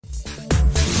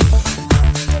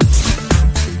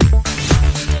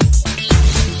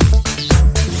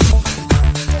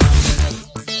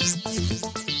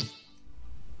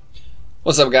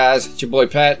What's up, guys? It's your boy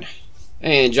Pat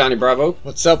and Johnny Bravo.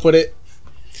 What's up with it?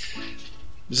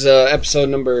 This is episode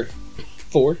number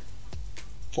 4.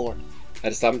 4. I had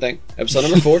to stop and think. Episode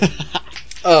number 4.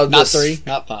 Not 3,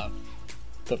 not 5,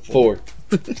 but 4.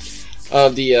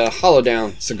 Of the Hollow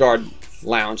Down Cigar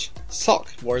Lounge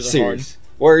Talk Words series.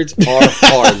 Words are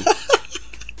hard.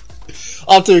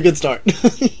 Off to a good start.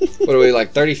 What are we,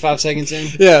 like 35 seconds in?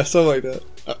 Yeah, something like that.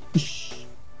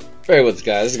 Bear with us,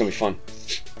 guys. This is going to be fun.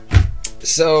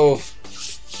 So,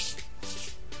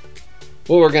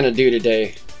 what we're going to do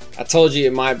today, I told you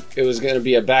it was going to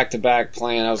be a back-to-back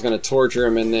plan. I was going to torture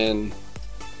him and then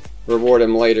reward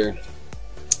him later.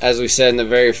 As we said in the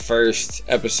very first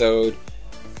episode,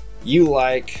 you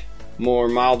like more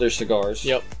milder cigars.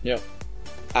 Yep.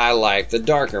 I like the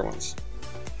darker ones.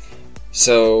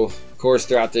 So, of course,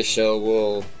 throughout this show,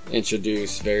 we'll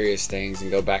introduce various things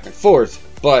and go back and forth.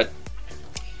 But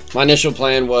my initial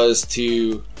plan was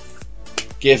to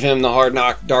give him the hard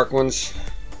knock dark ones,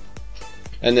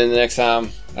 and then the next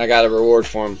time I got a reward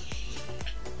for him.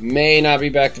 May not be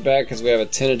back to back because we have a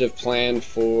tentative plan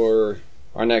for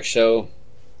our next show,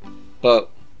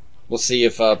 but we'll see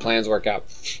if plans work out.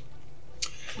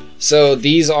 So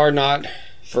these are not,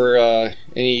 for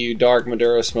any of you dark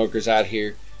Maduro smokers out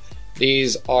here,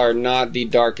 these are not the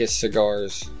darkest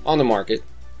cigars on the market.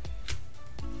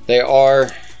 They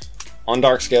are on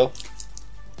dark scale,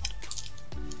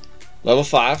 level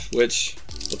 5, which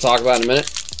we'll talk about in a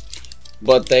minute.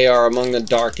 But they are among the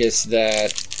darkest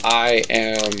that I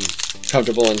am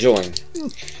comfortable enjoying.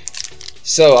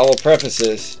 So I will preface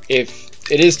this.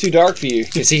 If it is too dark for you,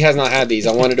 because he has not had these,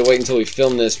 I wanted to wait until we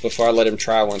filmed this before I let him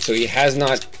try one. So he has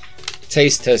not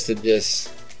taste tested this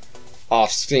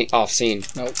off scene.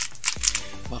 Nope.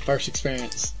 My first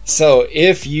experience. So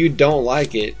if you don't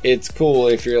like it, it's cool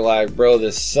if you're like, bro,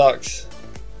 this sucks.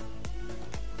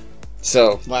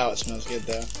 So, wow, it smells good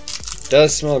though.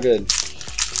 Does smell good.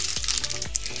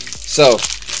 So,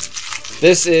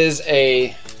 this is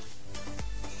a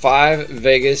 5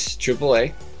 Vegas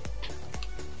AAA.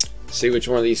 See which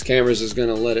one of these cameras is going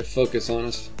to let it focus on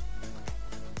us.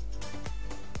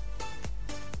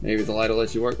 Maybe the light will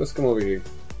let you work. Let's come over here.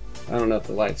 I don't know if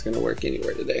the light's going to work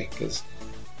anywhere today, because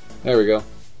there we go.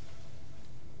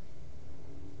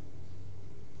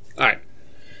 Alright.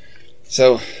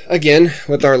 So, again,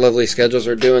 with our lovely schedules,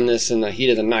 we're doing this in the heat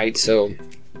of the night, so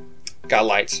got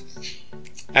lights.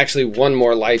 Actually, one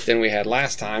more light than we had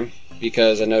last time,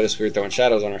 because I noticed we were throwing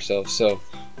shadows on ourselves. So,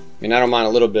 I mean, I don't mind a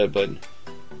little bit, but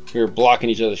we were blocking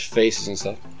each other's faces and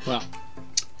stuff. Well,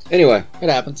 anyway. it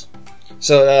happens.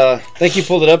 So, thank you,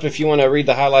 pulled it up. If you want to read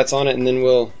the highlights on it, and then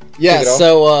we'll Yeah, kick it off.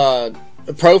 so,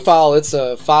 the profile, it's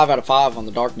a 5 out of 5 on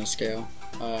the darkness scale.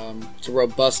 It's a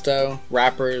Robusto,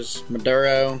 Wrappers,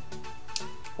 Maduro,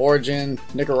 Origin,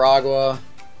 Nicaragua,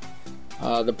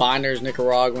 the binder's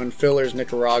Nicaraguan, filler's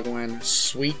Nicaraguan,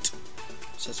 sweet.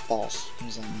 It says false. What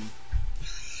does that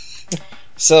mean?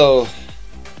 So,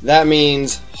 that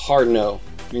means hard no.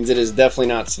 It means it is definitely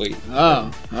not sweet.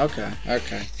 Oh, okay.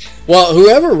 Well,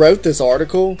 whoever wrote this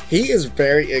article, he is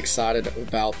very excited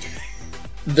about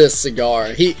this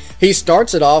cigar. He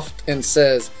starts it off and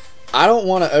says, I don't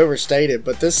want to overstate it,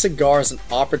 but this cigar is an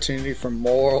opportunity for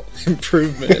moral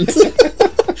improvement.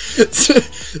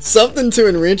 Something to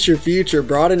enrich your future,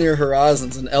 broaden your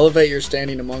horizons, and elevate your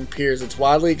standing among peers. It's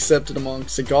widely accepted among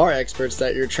cigar experts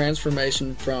that your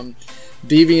transformation from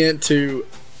deviant to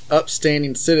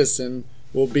upstanding citizen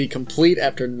will be complete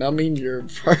after numbing your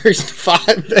first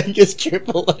 5 Vegas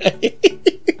AAA.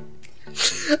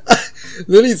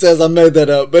 Then he says, I made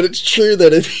that up, but it's true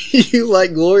that if you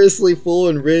like gloriously full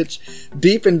and rich,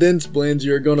 deep and dense blends,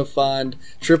 you're going to find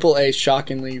AAA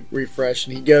shockingly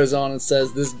refreshing. He goes on and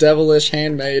says, this devilish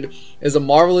handmade is a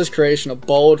marvelous creation of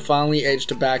bold, finely aged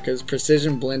tobaccos,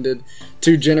 precision blended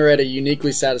to generate a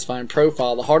uniquely satisfying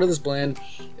profile. The heart of this blend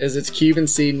is its Cuban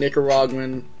seed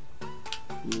Nicaraguan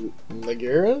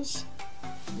Ligueros?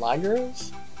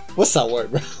 What's that word,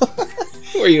 bro?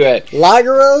 Where you at?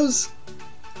 Ligueros?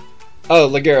 Oh,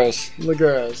 Ligueros.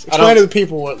 Explain to the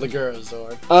people what Ligueros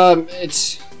are.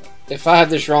 It's, if I have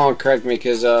this wrong, correct me,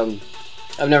 because I've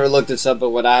never looked this up,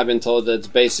 but what I've been told, that it's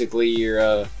basically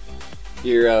your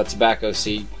tobacco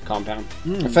seed compound.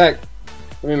 In fact,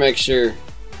 let me make sure,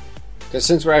 because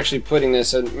since we're actually putting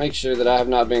this, I'd make sure that I have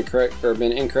not been correct or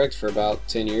been incorrect for about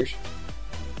 10 years.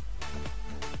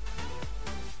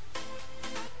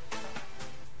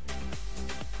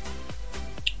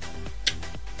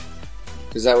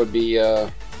 Because that would be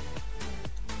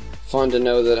fun to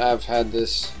know that I've had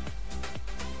this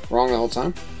wrong the whole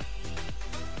time.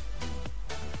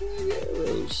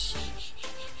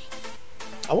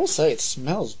 I will say it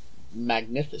smells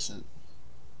magnificent.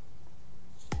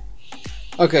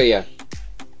 Okay, yeah.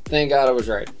 Thank God I was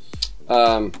right.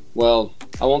 Well,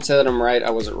 I won't say that I'm right. I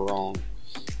wasn't wrong.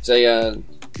 So,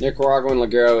 Nicaraguan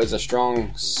Ligero is a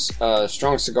strong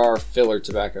cigar filler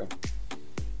tobacco.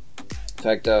 In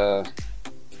fact,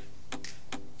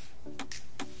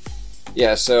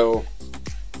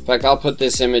 I'll put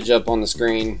this image up on the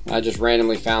screen. I just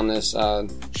randomly found this.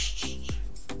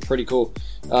 Pretty cool.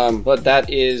 But that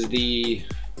is the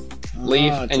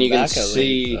leaf, and you can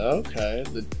see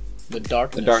the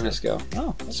darkness scale.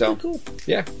 Oh, that's pretty cool.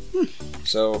 Yeah.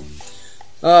 So,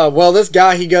 well, this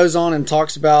guy, he goes on and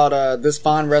talks about this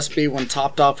fine recipe when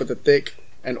topped off with a thick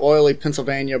and oily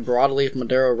Pennsylvania broadleaf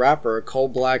Maduro wrapper, a coal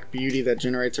black beauty that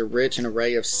generates a rich and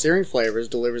array of searing flavors,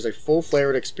 delivers a full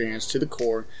flavored experience to the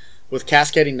core with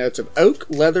cascading notes of oak,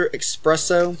 leather,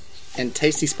 espresso, and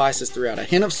tasty spices throughout. A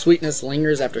hint of sweetness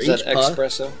lingers after each puff. Is that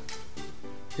espresso?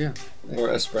 Yeah. Or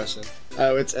espresso?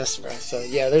 Oh, it's espresso.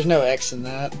 Yeah, there's no X in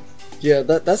that. Yeah,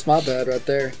 that's my bad right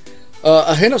there.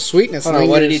 A hint of sweetness. Hold on,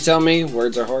 what did he tell me?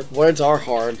 Words are hard? Words are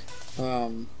hard.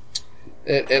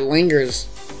 It lingers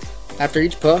after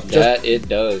each puff. It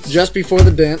does. Just before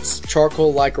the dense,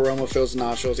 charcoal-like aroma fills the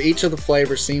nostrils. Each of the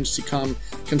flavors seems to come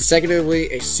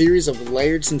consecutively, a series of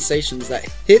layered sensations that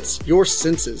hits your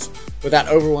senses without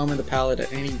overwhelming the palate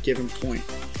at any given point.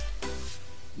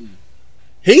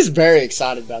 He's very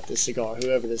excited about this cigar,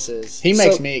 whoever this is. He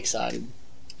makes me excited.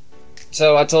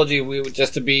 So I told you, we would,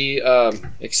 just to be,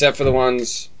 except for the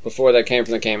ones before that came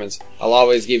from the Caymans, I'll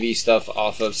always give you stuff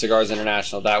off of Cigars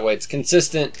International. That way it's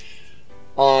consistent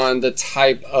on the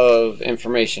type of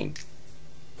information.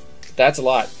 That's a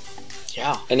lot.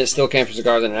 Yeah. And it still came from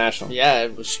Cigars International. Yeah,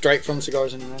 it was straight from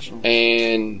Cigars International.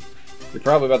 And you're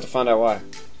probably about to find out why.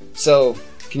 So,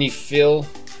 can you feel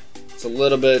it's a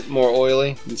little bit more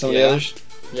oily than some of the others?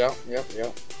 Yep.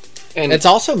 And it's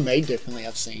also made differently,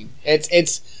 I've seen.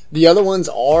 It's the other ones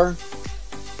are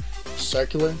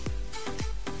circular.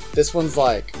 This one's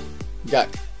like got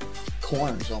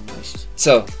corners almost.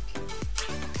 So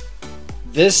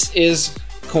this is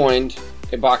coined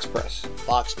a box press.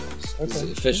 Box press. Okay. This is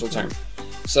the official term.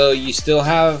 So you still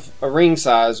have a ring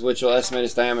size, which will estimate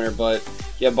its diameter, but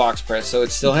you have box press. So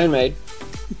it's still handmade.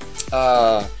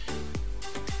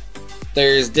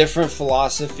 There's different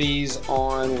philosophies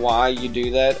on why you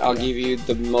do that. I'll give you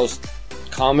the most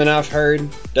common I've heard.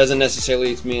 Doesn't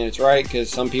necessarily mean it's right, because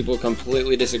some people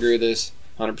completely disagree with this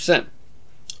 100%.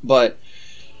 But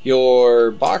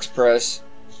your box press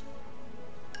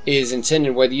is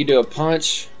intended, whether you do a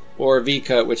punch or a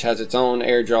V-cut, which has its own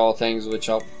air draw things, which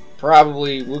we'll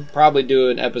probably do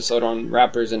an episode on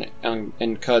wrappers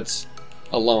and cuts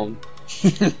alone.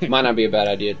 Might not be a bad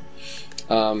idea,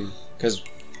 because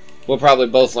we'll probably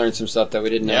both learn some stuff that we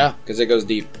didn't know, because it goes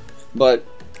deep. But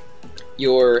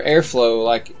your airflow,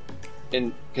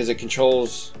 because it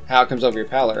controls how it comes over your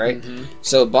palate, right? Mm-hmm.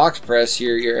 So box press,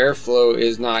 your airflow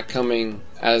is not coming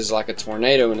as like a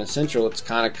tornado in a central. It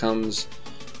kind of comes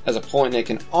as a point, and it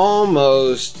can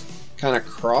almost kind of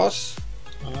cross,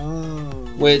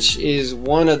 which is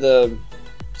one of the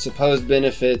supposed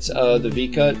benefits of the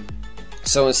V-cut.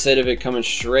 So instead of it coming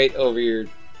straight over your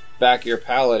back of your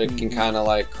palate, it can kind of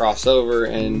like cross over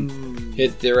and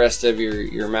hit the rest of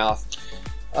your mouth.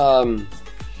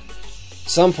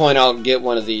 Some point I'll get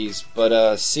one of these, but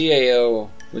CAO,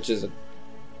 which is a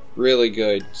really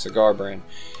good cigar brand,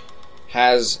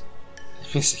 it's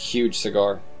a huge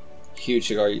cigar,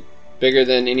 bigger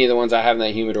than any of the ones I have in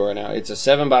that humidor right now. It's a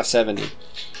 7x70.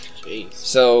 Jeez.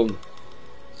 So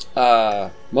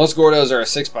most Gordos are a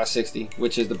 6x60,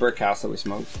 which is the brick house that we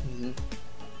smoke.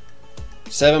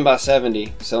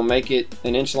 7x70, so make it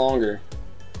an inch longer,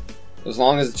 as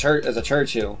long as a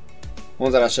Churchill,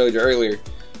 ones that I showed you earlier,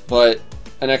 but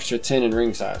an extra 10 in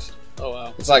ring size. Oh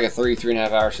wow! It's like a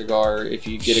 3.5 hour cigar if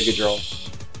you get a good draw.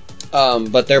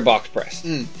 But they're box pressed,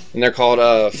 and they're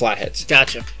called flatheads.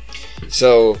 Gotcha.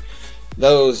 So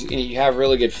those, you have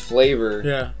really good flavor.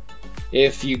 Yeah.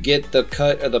 If you get the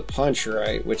cut of the punch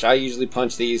right, which I usually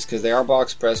punch these because they are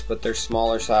box pressed, but they're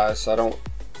smaller size, so I don't,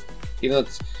 even though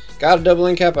it's got a double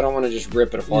end cap, I don't want to just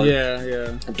rip it apart.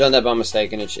 Yeah. I've done that by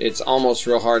mistake, and it's almost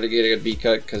real hard to get a V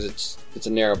cut because it's a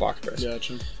narrow box press.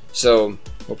 Gotcha. So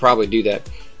we'll probably do that,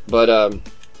 but I'll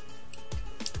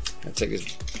take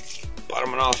this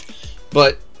bottom one off.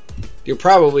 But you're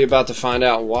probably about to find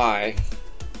out why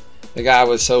the guy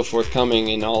was so forthcoming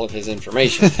in all of his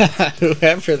information.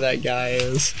 Whoever that guy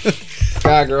is.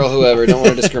 Guy, girl, whoever. Don't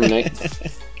want to discriminate.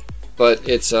 But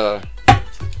it's a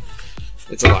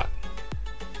lot.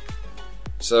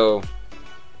 So,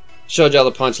 showed y'all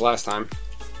the punch last time.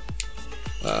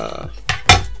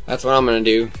 That's what I'm going to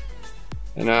do.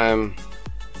 And I'm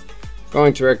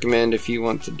Going to recommend if you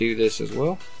want to do this as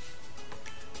well.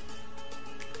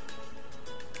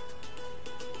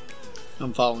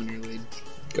 I'm following your lead.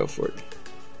 Go for it.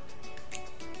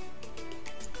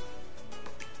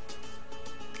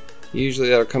 Usually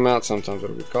that'll come out, sometimes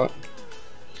it'll get caught.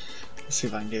 Let's see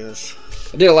if I can do this.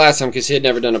 I did it last time because he had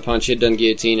never done a punch. He had done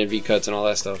guillotine and V-cuts and all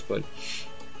that stuff, but...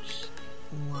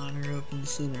 Line her up in the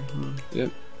center, huh?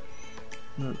 Yep.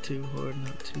 Not too hard,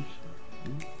 not too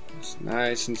far. It's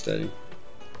nice and steady.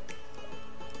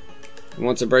 And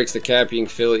once it breaks the cap, you can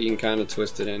feel it. You can kind of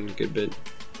twist it in a good bit.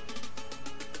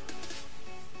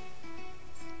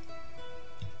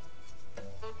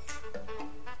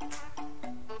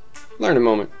 Learning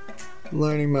moment.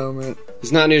 Learning moment.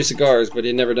 He's not new to cigars, but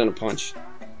he'd never done a punch.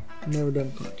 Never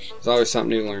done a punch. There's always something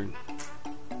new to learn.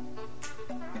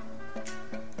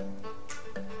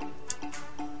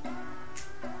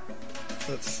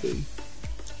 Let's see.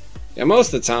 Yeah,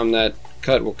 most of the time that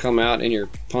cut will come out in your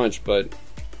punch, but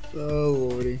Oh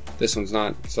lordy. this one's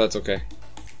not, so that's okay.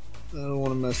 I don't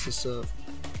want to mess this up.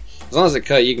 As long as it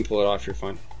cut, you can pull it off, you're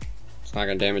fine. It's not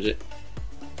going to damage it.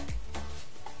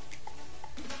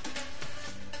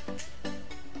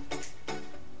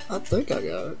 I think I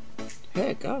got it.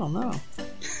 Heck, I don't know.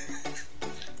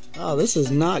 Oh, this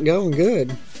is not going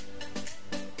good.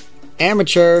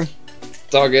 Amateur.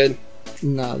 It's all good.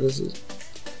 Nah, this is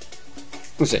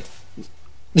Let's see.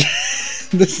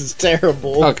 this is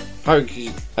terrible. Okay, probably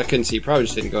 'cause I couldn't see. Probably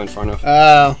just didn't go in far enough.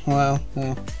 Oh, well.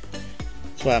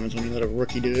 That's what happens when you let a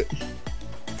rookie do it.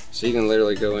 So you can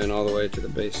literally go in all the way to the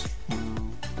base.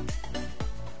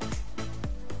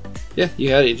 Yeah,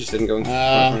 you had it. You just didn't go in.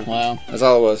 Wow. That's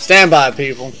all it was. Stand by,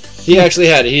 people. He actually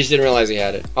had it. He just didn't realize he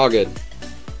had it. All good.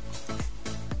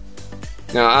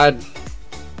 Now, I'd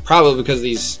probably because of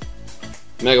these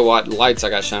megawatt lights I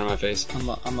got shining in my face.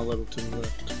 I'm a little to the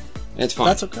left. It's fine.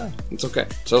 That's okay. It's okay.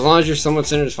 So as long as you're somewhat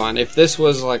centered, it's fine. If this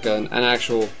was like an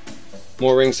actual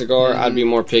more ring cigar, I'd be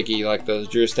more picky. Like those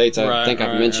Drew Estates, I think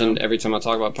I've mentioned every time I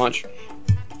talk about punch.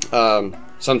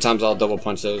 Sometimes I'll double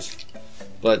punch those.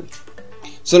 But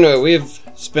so anyway, we've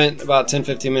spent about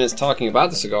 10-15 minutes talking about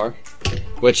the cigar.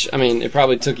 Which, I mean, it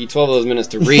probably took you 12 of those minutes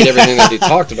to read everything that we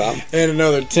talked about. And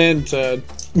another 10 to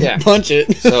Yeah. punch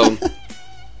it. So,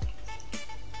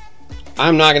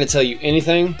 I'm not going to tell you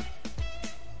anything.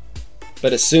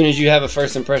 But as soon as you have a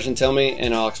first impression, tell me,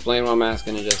 and I'll explain what I'm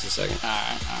asking in just a second.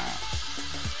 Alright.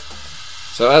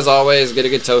 So, as always, get a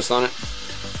good toast on it.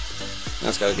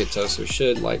 That's got a good toast, so it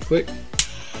should light quick.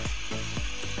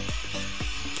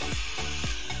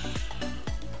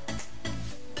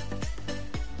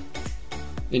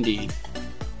 Indeed.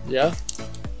 Yeah?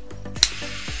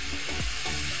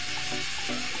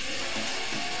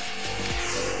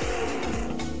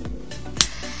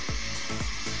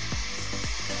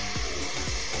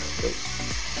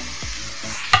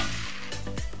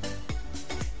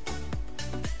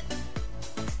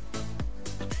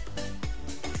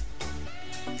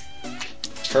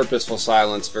 Purposeful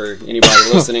silence for anybody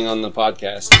listening on the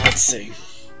podcast. Let's see.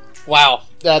 Wow,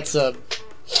 that's a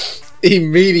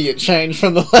immediate change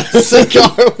from the last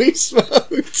cigar we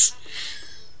smoked.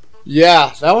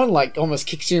 Yeah, that one like almost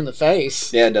kicks you in the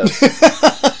face. Yeah, it does.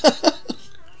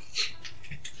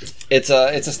 It's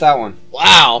a stout one.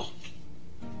 Wow.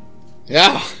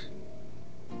 Yeah.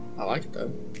 I like it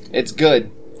though. It's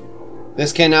good.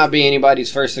 This cannot be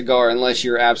anybody's first cigar unless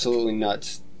you're absolutely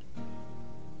nuts.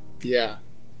 Yeah.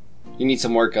 You need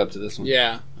some work up to this one.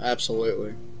 Yeah,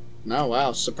 absolutely. No,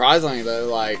 wow. Surprisingly though,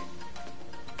 like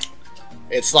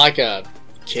it's like a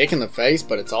kick in the face,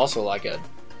 but it's also like a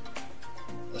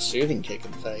soothing kick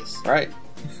in the face. Right.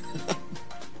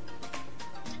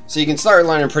 So you can start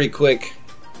learning pretty quick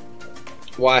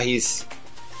why he's...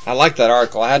 I like that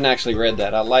article. I hadn't actually read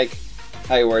that. I like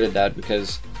how you worded that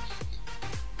because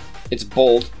it's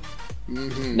bold.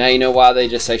 Mm-hmm. Now you know why they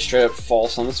just say straight up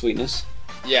false on the sweetness.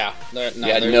 Yeah. There's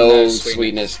no no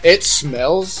sweetness. It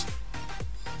smells...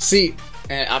 See,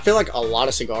 and I feel like a lot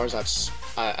of cigars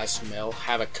I smell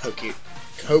have a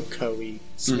cocoa-y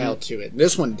smell to it.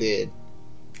 This one did,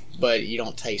 but you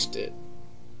don't taste it.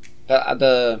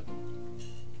 The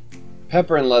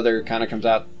pepper and leather kind of comes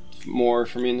out more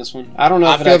for me in this one. I don't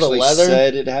know if it feel the actually leather-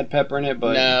 said it had pepper in it,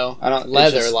 but No, I don't.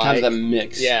 leather, it's just like kind of the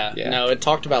mix. Yeah, no, it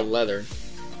talked about leather,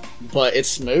 but it's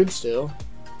smooth still.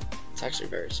 It's actually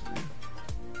very smooth.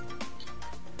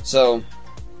 So,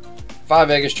 5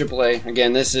 Vegas AAA.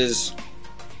 Again, this is.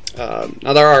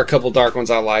 Now there are a couple dark ones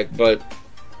I like, but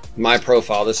my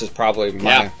profile, this is probably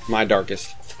my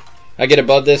darkest. I get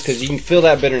above this because you can feel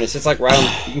that bitterness. It's like right on.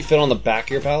 You can feel it on the back of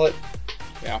your palate.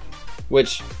 Yeah.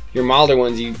 Which your milder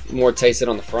ones, you more taste it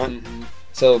on the front. Mm-hmm.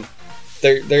 So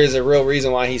there's a real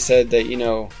reason why he said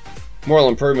that, moral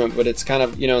improvement, but it's kind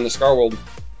of, in the cigar world,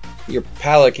 your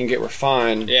palate can get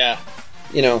refined. Yeah.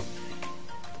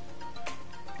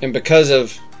 And because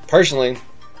of, personally,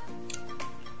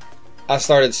 I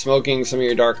started smoking some of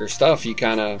your darker stuff, you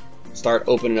kind of start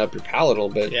opening up your palate a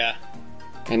little bit. Yeah.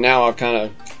 And now I've kind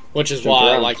of... Which is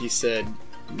why, like you said,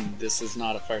 this is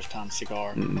not a first-time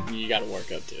cigar. Mm-mm. You got to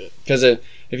work up to it. Because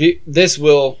this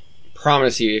will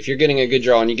promise you, if you're getting a good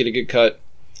draw and you get a good cut,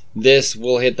 this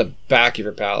will hit the back of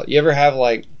your palate. You ever have,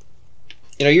 like...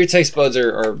 your taste buds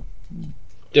are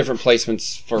different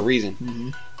placements for a reason. Mm-hmm.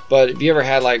 But if you ever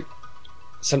had, like,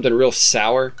 something real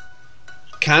sour,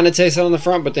 kind of taste it on the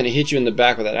front, but then it hits you in the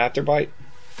back with that after bite,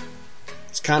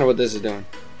 it's kind of what this is doing.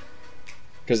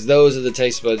 Because those are the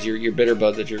taste buds, your bitter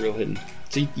buds that you're real hitting.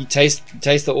 So you taste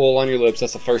the oil on your lips.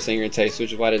 That's the first thing you're going to taste,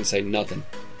 which is why I didn't say nothing.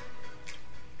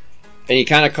 And you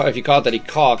kind of, if you caught that he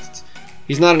coughed,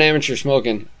 he's not an amateur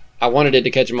smoking. I wanted it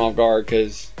to catch him off guard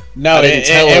because I didn't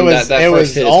tell him that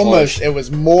first hit is harsh. It was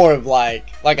more of like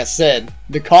I said,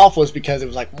 the cough was because it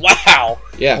was like, wow.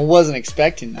 Yeah. I wasn't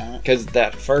expecting that. Because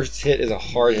that first hit is a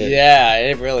hard hit. Yeah,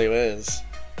 it really was.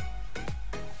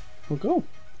 Well, cool.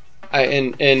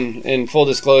 In full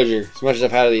disclosure, as much as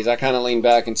I've had of these, I kind of leaned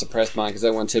back and suppressed mine because I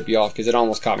want to tip you off because it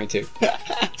almost caught me too.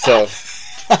 So,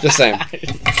 just saying.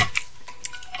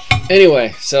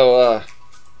 Anyway,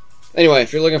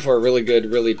 if you're looking for a really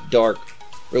good, really dark,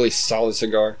 really solid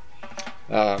cigar,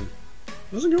 how's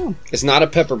it going? It's not a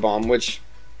pepper bomb, which,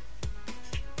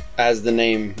 as the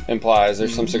name implies,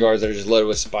 there's some cigars that are just loaded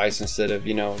with spice instead of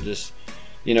just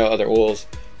other oils.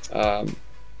 I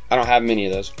don't have many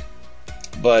of those,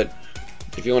 but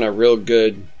if you want a real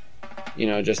good,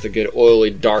 just a good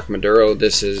oily dark Maduro,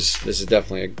 this is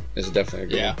definitely a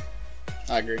good one.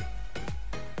 I agree.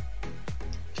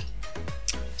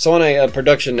 So on a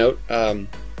production note, I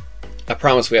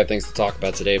promise we have things to talk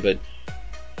about today, but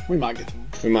we might get to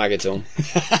them.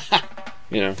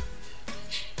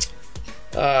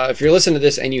 If you're listening to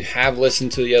this and you have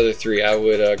listened to the other three, I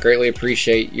would greatly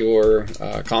appreciate your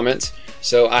comments.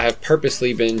 So I have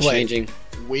purposely been changing.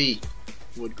 We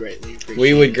would greatly appreciate.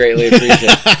 We would greatly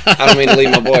appreciate. I don't mean to leave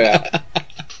my boy out.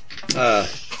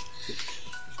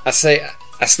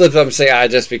 I slipped up and say I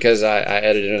just because I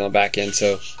edited it on the back end,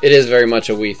 so it is very much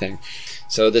a we thing.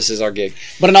 So this is our gig.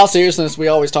 But in all seriousness, we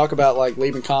always talk about like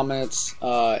leaving comments,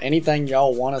 anything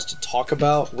y'all want us to talk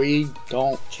about. We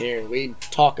don't care. We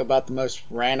talk about the most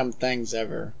random things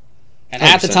ever, and 100%.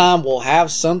 Half the time we'll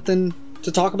have something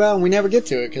to talk about, and we never get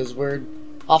to it because we're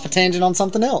off a tangent on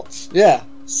something else. Yeah.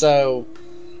 So,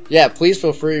 yeah, please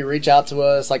feel free to reach out to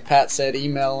us. Like Pat said,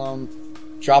 email them,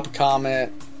 drop a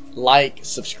comment, like,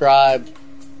 subscribe.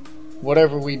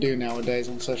 Whatever we do nowadays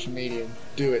on social media,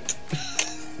 do it.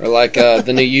 Or like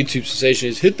the new YouTube sensation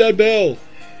is hit that bell.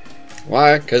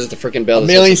 Why? Because it's the freaking bell. 1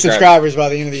 million subscribers by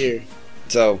the end of the year.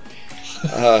 So,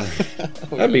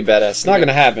 that'd be badass. It's not going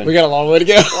to happen. We got a long way to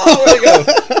go.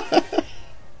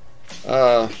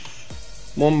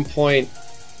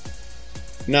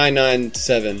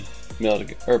 1.997 mil to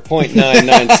go. Or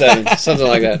 0.997. Something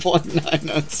like that.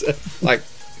 0.997. Like,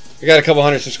 we got a couple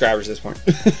hundred subscribers at this point.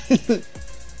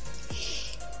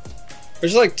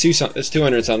 There's like it's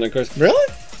 200 something, of course.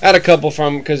 Really? I had a couple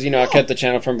from, because, I kept the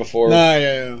channel from before.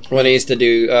 Yeah. When I used to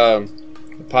do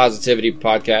positivity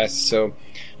podcasts. So,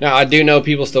 now I do know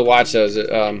people still watch those.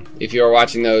 If you are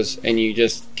watching those and you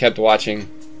just kept watching,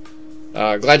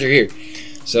 glad you're here.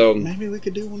 So maybe we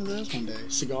could do one of those one day.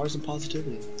 Cigars and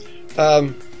positivity.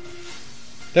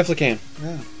 Definitely can.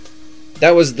 Yeah.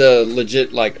 That was the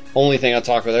legit, only thing I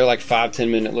talk about. They're 5-10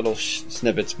 minute little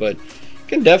snippets, but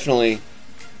can definitely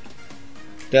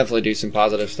do some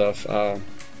positive stuff. I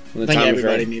think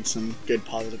everybody needs some good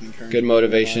positive encouragement. Good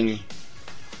motivation.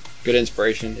 Good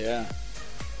inspiration. Yeah.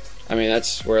 I mean,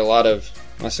 that's where a lot of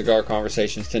my cigar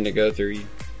conversations tend to go through.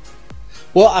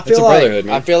 Well, I feel like brotherhood,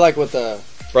 man. I feel like with the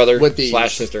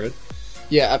 /sisterhood.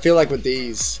 Yeah, I feel like with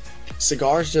these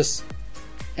cigars just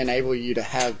enable you to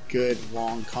have good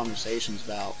long conversations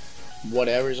about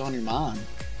whatever's on your mind.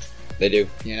 They do.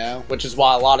 Which is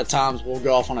why a lot of times we'll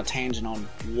go off on a tangent on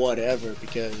whatever,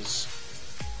 because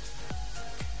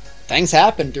things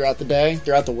happen throughout the day,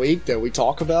 throughout the week that we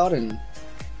talk about, and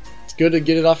it's good to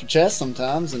get it off your chest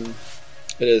sometimes. And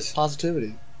it is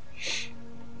positivity.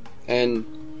 And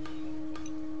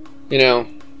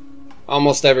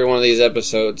almost every one of these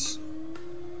episodes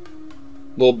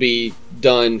will be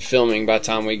done filming by the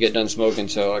time we get done smoking.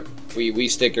 So we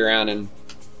stick around and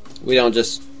we don't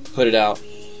just put it out.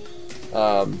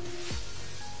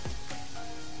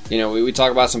 We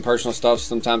talk about some personal stuff,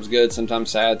 sometimes good,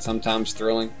 sometimes sad, sometimes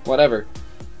thrilling, whatever.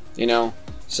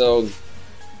 So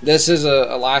this is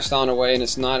a lifestyle in a way, and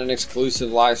it's not an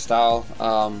exclusive lifestyle.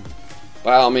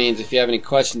 By all means, if you have any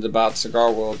questions about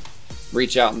Cigar World,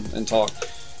 reach out and talk.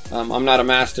 I'm not a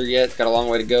master yet, got a long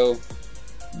way to go,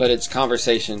 but it's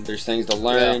conversation. There's things to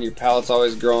learn. Your palate's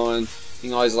always growing. You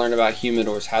can always learn about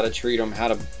humidors, how to treat them, how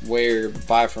to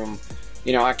buy from.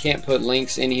 I can't put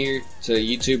links in here to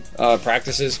YouTube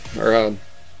practices or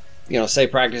say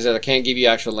practices. I can't give you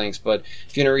actual links, but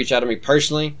if you want to reach out to me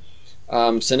personally,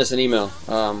 send us an email.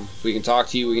 We can talk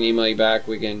to you. We can email you back.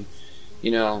 We can,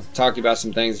 talk to you about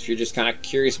some things if you're just kind of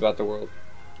curious about the world.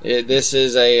 This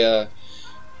is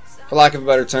for lack of a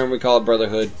better term, we call it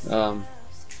brotherhood.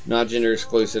 Not gender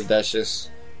exclusive. That's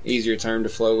just easier term to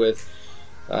flow with.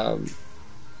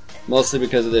 Mostly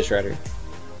because of this right here.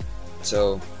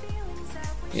 So,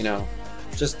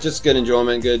 just good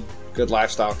enjoyment, good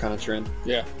lifestyle kind of trend.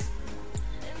 Yeah.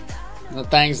 The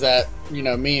things that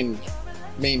me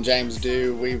and James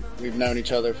do, we've known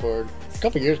each other for a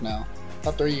couple years now,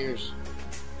 about 3 years,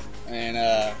 and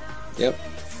yep.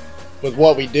 With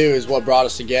what we do is what brought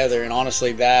us together, and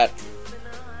honestly, that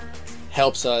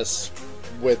helps us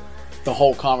with the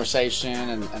whole conversation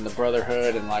and the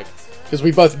brotherhood, and because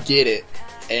we both get it,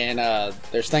 and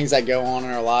there's things that go on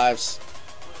in our lives,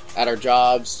 at our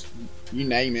jobs, you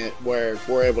name it, where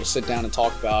we're able to sit down and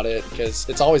talk about it, because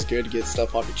it's always good to get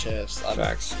stuff off your chest.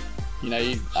 Facts.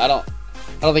 I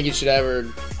don't think you should ever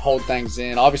hold things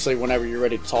in. Obviously, whenever you're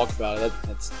ready to talk about it,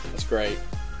 that's great.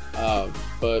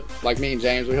 But like me and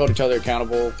James, we hold each other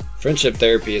accountable. Friendship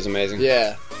therapy is amazing.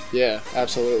 Yeah,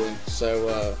 absolutely.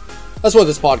 So that's what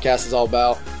this podcast is all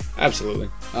about. Absolutely.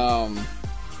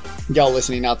 Y'all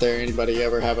listening out there, anybody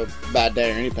ever have a bad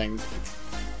day or anything,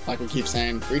 like we keep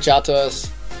saying, reach out to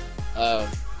us.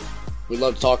 We'd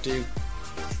love to talk to you.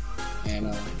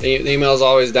 And the email's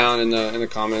always down in the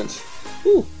comments.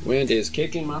 Whew, wind is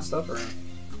kicking my stuff around.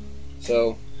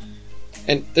 So,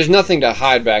 and there's nothing to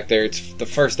hide back there. It's the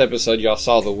first episode y'all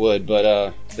saw the wood,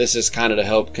 but this is kind of to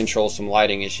help control some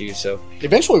lighting issues. So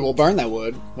eventually we'll burn that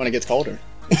wood when it gets colder.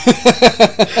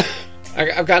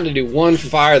 I've gotten to do one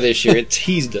fire this year. It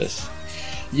teased us.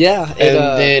 Yeah,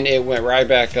 and then it went right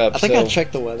back up. I think I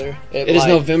checked the weather. It is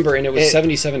November, and it was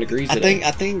 77 degrees today.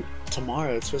 I think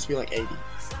tomorrow it's supposed to be like 80,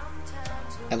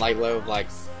 and low of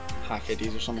high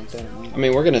 50s or something like that. I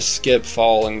mean, we're gonna skip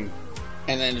fall and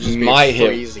then just might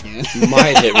freeze again.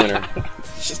 Might hit winter.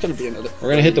 It's just gonna be another. We're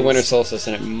gonna hit the winter solstice,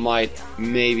 and it might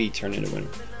maybe turn into winter.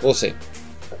 We'll see.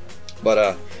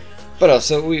 But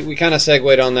so we kind of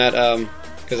segued on that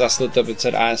because I slipped up and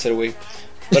said I instead of we.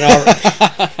 But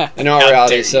in all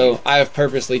reality, so I have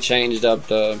purposely changed up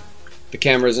the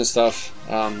cameras and stuff.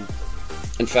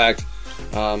 In fact,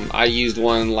 I used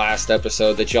one last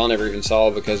episode that y'all never even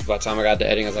saw because by the time I got to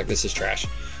editing, I was like, this is trash.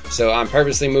 So I'm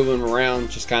purposely moving them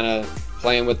around, just kind of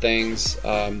playing with things.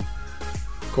 Of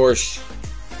course,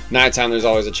 nighttime there's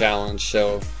always a challenge,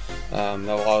 so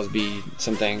there'll always be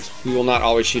some things. We will not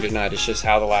always shoot at night. It's just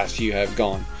how the last few have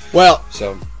gone. Well,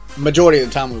 so majority of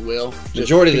the time we will.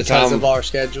 Majority of the time, because of our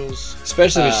schedules,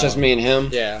 especially if it's just me and him.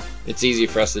 Yeah, it's easy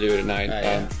for us to do it at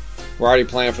night. We're already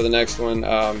planning for the next one.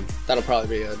 That'll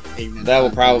probably be an evening. That will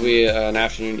probably be an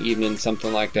afternoon, evening,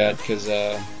 something like that, because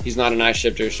he's not a night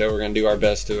shifter, so we're going to do our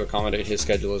best to accommodate his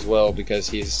schedule as well, because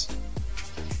he's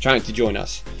trying to join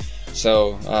us.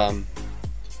 So,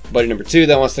 buddy number 2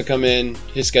 that wants to come in,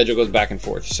 his schedule goes back and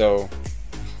forth, so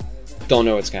don't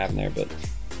know what's going to happen there,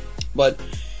 but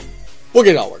we'll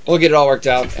get it all worked. We'll get it all worked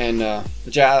out, and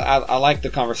but yeah, I like the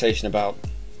conversation about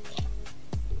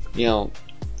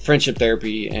friendship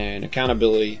therapy and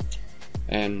accountability,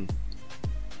 and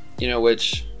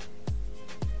which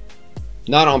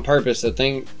not on purpose. I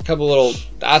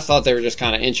thought they were just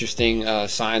kind of interesting,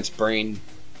 science brain,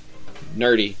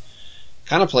 nerdy,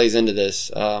 kind of plays into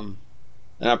this, and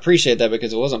I appreciate that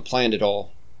because it wasn't planned at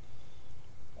all.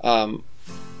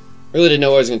 Really didn't know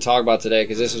what I was going to talk about today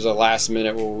because this was a last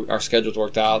minute where our schedules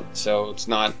worked out, so it's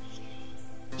not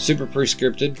super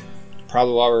pre-scripted.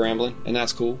 Probably why we're rambling, and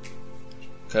that's cool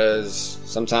because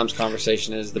sometimes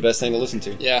conversation is the best thing to listen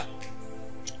to. Yeah.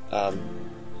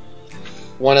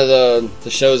 One of the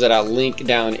shows that I link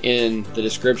down in the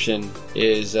description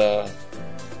is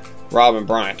Rob and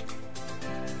Bryant.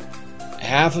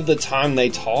 Half of the time they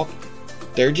talk,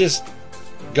 they're just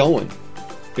going.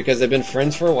 Because they've been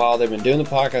friends for a while, they've been doing the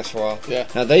podcast for a while. Yeah.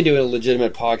 Now they do a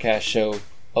legitimate podcast show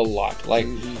a lot.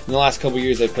 In the last couple of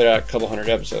years, they put out a couple hundred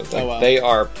episodes. They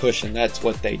are pushing. That's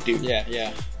what they do.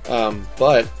 Yeah.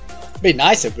 But it'd be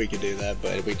nice if we could do that,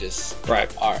 but we just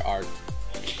are.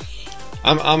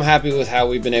 I'm happy with how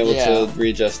we've been able to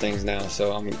readjust things now,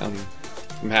 so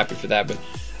I'm happy for that. But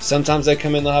sometimes they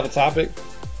come in, they'll have a topic.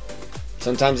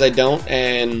 sometimes they don't,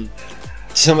 and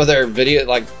some of their video,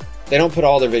 like, they don't put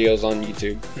all their videos on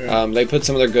YouTube. Yeah. They put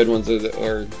some of their good ones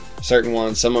or certain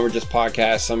ones. Some of them are just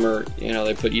podcasts. Some are,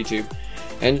 they put YouTube.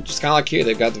 And just kind of like here,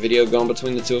 they've got the video going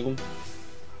between the two of them.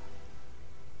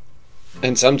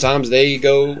 And sometimes they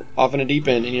go off in a deep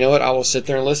end. And you know what? I will sit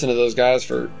there and listen to those guys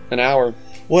for an hour.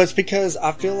 Well, it's because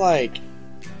I feel like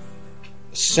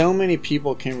so many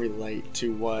people can relate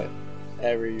to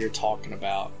whatever you're talking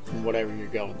about and whatever you're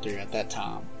going through at that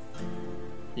time.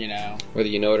 Whether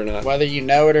you know it or not. Whether you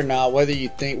know it or not, whether you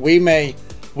think... We may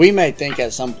think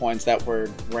at some points that we're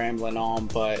rambling on,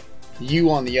 but you,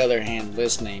 on the other hand,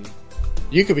 listening,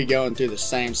 you could be going through the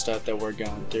same stuff that we're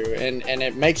going through. And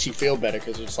it makes you feel better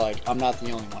because it's like, I'm not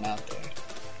the only one out there.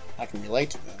 I can relate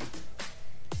to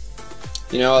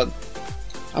them.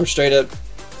 I'm straight up...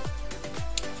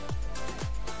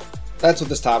 That's what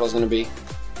this title is going to be.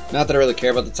 Not that I really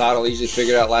care about the title. I usually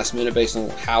figure it out last minute based on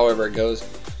however it goes.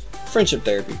 Friendship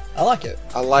therapy. I like it.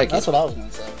 That's what I was going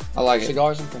to say. I like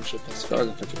Cigars and friendship therapy. Cigars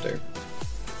and friendship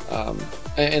therapy.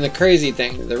 And the crazy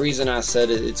thing, the reason I said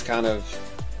it, it's kind of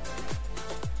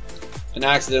an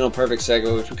accidental perfect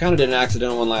segue, which we kind of did an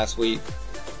accidental one last week.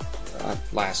 I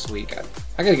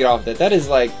gotta get off that. That is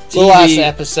like TV, the last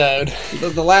episode.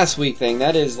 The last week thing.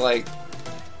 That is like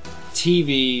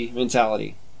TV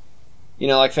mentality.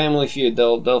 Like Family Feud.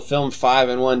 They'll film 5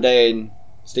 in one day, and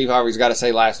Steve Harvey's got to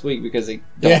say last week because they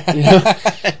don't.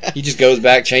 He just goes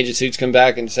back, changes suits, come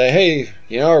back, and say, "Hey,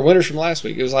 our winners from last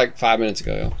week." It was like 5 minutes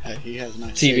ago. Hey, he has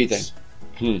nice TV suits. thing.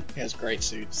 He has great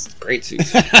suits. Great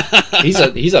suits.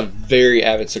 He's a very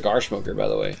avid cigar smoker, by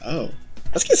the way. Oh,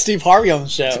 let's get Steve Harvey on the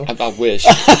show. I wish.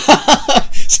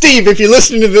 Steve, if you're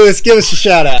listening to this, give us a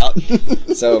shout out.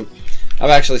 So, I've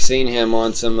actually seen him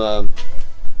on some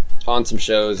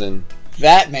shows, and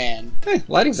that man. Hey,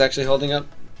 lighting's actually holding up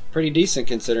pretty decent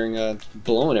considering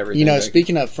blowing everything.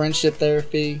 Speaking of friendship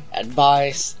therapy,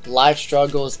 advice, life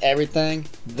struggles, everything,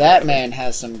 that man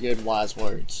has some good wise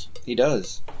words. He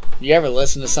does. You ever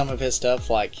listen to some of his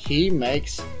stuff? Like, he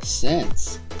makes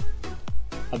sense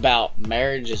about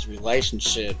marriages,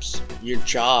 relationships, your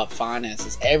job,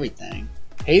 finances, everything.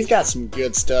 He's got some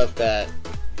good stuff that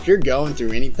if you're going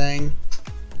through anything,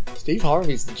 Steve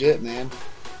Harvey's legit, man.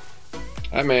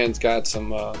 That man's got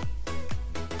some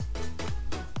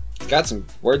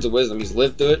words of wisdom. He's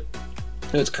lived through it.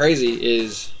 And what's crazy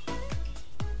is,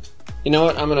 you know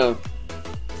what? I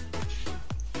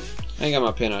ain't got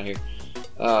my pen out here.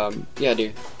 Yeah,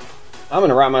 dude. I'm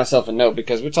gonna write myself a note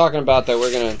because we're talking about that.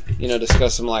 We're gonna,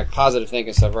 discuss some like positive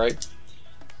thinking stuff, right?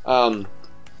 I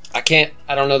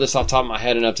don't know this off the top of my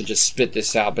head enough to just spit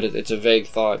this out, but it's a vague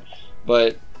thought.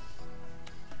 But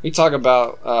we talk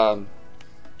about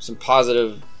some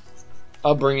positive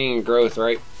upbringing and growth,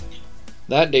 right?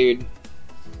 That dude,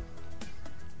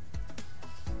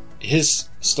 his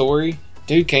story,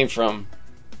 dude came from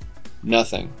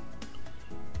nothing.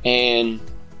 And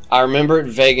I remember it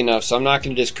vague enough, so I'm not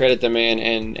going to discredit the man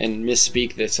and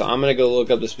misspeak this. So I'm going to go look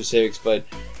up the specifics, but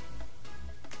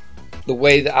the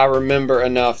way that I remember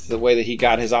enough, the way that he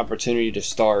got his opportunity to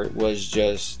start was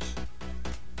just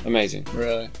amazing.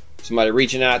 Really? Somebody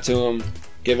reaching out to him,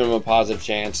 giving him a positive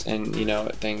chance, and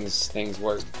things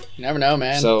work. You never know,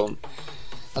 man. So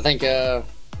I think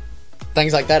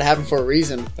things like that happen for a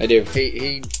reason. They do.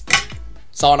 He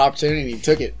saw an opportunity and he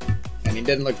took it, and he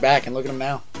didn't look back. And look at him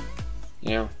now.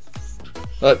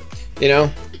 But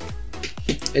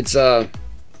it's I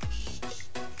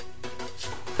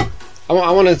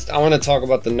want to talk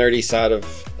about the nerdy side of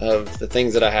the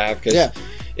things that I have, because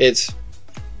it's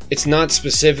not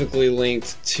specifically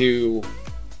linked to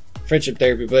friendship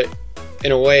therapy, but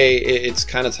in a way it's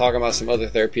kind of talking about some other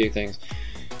therapeutic things.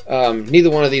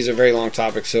 Neither one of these are very long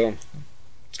topics, so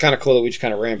it's kind of cool that we just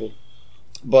kind of rambled.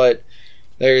 But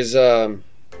there's some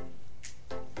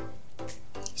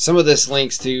of this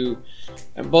links to,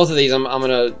 and both of these I'm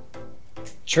gonna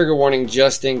trigger warning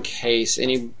just in case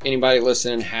anybody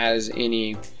listening has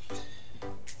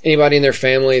anybody in their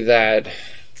family that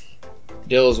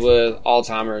deals with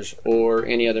Alzheimer's or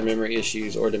any other memory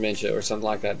issues or dementia or something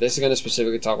like that. This is going to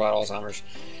specifically talk about Alzheimer's.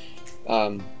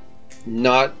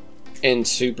 Not in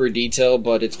super detail,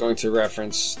 but it's going to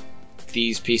reference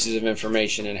these pieces of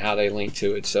information and how they link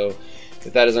to it. So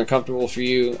if that is uncomfortable for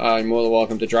you, you're more than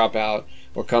welcome to drop out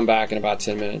or come back in about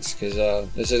 10 minutes, because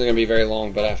this isn't going to be very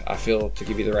long, but I feel to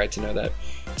give you the right to know that.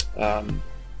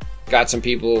 Got some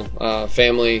people,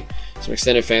 family, some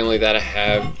extended family that I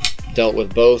have dealt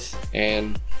with both,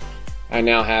 and I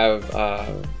now have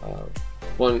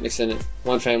one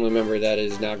family member that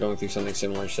is now going through something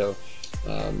similar. So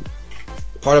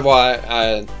part of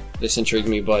why this intrigued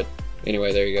me, but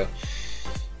anyway, there you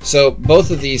So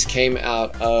both of these came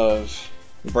out of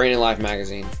Brain and Life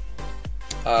magazine.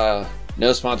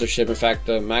 No sponsorship. In fact,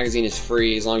 the magazine is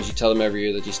free as long as you tell them every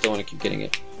year that you still want to keep getting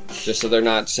it. Just so they're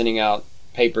not sending out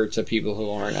paper to people who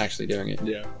aren't actually doing it.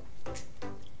 Yeah.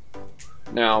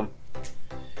 Now,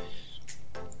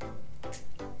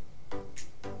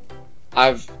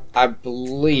 I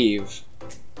believe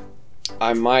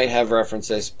I might have referenced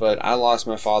this, but I lost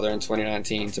my father in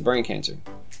 2019 to brain cancer.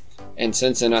 And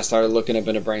since then, I started looking up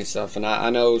into brain stuff. And I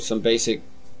know some basic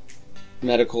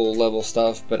medical level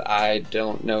stuff, but I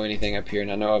don't know anything up here.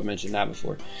 And I know I've mentioned that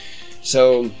before.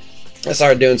 So I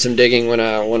started doing some digging when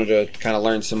I wanted to kind of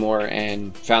learn some more,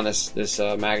 and found this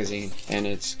magazine. And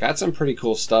it's got some pretty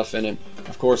cool stuff in it.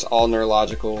 Of course, all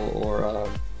neurological or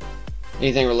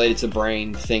anything related to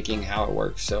brain thinking, how it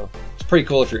works. So it's pretty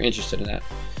cool if you're interested in that.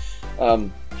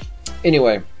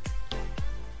 Anyway,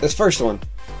 this first one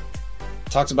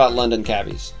talks about London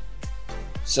cabbies.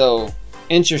 So,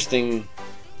 interesting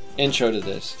intro to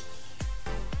this.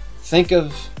 Think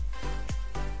of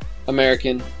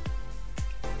American.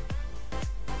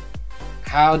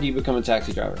 How do you become a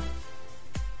taxi driver?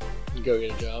 You go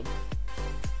get a job.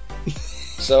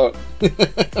 So,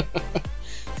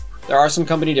 there are some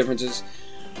company differences.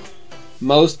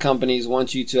 Most companies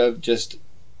want you to have just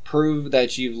prove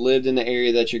that you've lived in the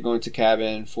area that you're going to cab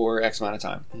in for X amount of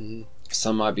time. Mm-hmm.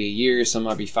 Some might be a year, some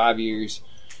might be 5 years.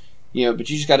 But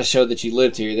you just got to show that you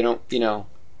lived here. They don't,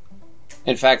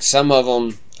 In fact, some of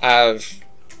them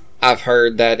I've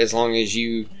heard that as long as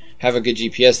you have a good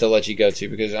GPS, they'll let you go to,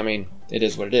 because it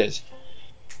is what it is.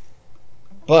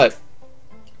 But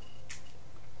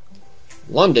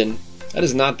London, that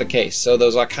is not the case. So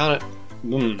those iconic,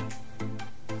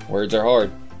 words are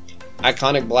hard.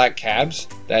 Iconic black cabs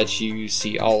that you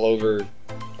see all over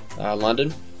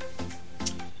London.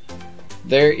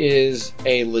 There is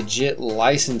a legit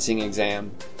licensing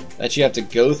exam that you have to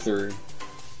go through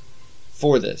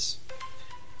for this.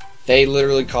 They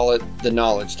literally call it the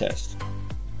knowledge test.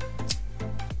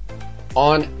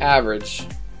 On average,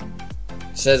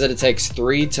 it says that it takes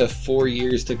 3 to 4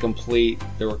 years to complete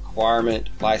the requirement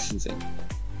licensing.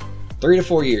 3 to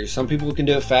 4 years. Some people can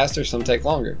do it faster, some take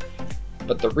longer.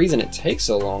 But the reason it takes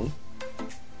so long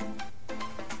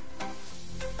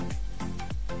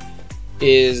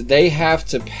is they have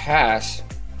to pass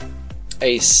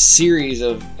a series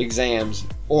of exams,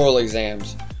 oral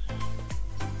exams.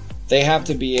 They have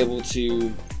to be able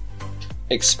to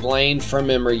explain from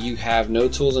memory. You have no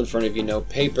tools in front of you, no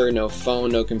paper, no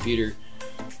phone, no computer.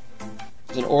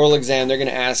 It's an oral exam. They're going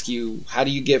to ask you, how do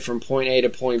you get from point A to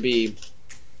point B?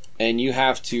 And you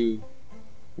have to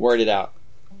word it out.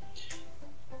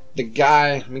 The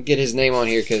guy, let me get his name on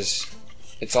here because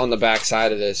it's on the back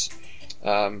side of this.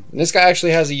 This guy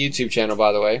actually has a YouTube channel,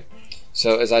 by the way.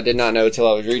 So, as I did not know until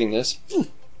I was reading this.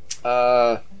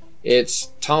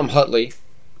 It's Tom Hutley.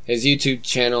 His YouTube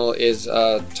channel is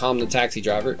Tom the Taxi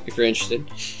Driver, if you're interested.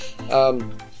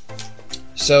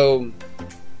 So,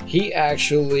 he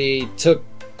actually took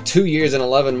 2 years and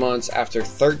 11 months after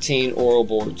 13 oral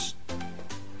boards.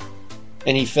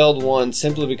 And he failed one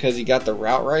simply because he got the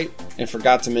route right and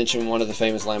forgot to mention one of the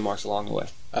famous landmarks along the way.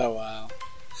 Oh, wow.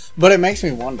 But it makes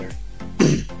me wonder.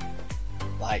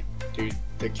 Dude,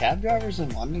 the cab drivers in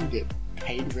London get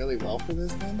paid really well for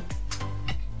this then?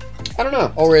 I don't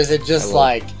know. Or is it just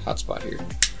hotspot here?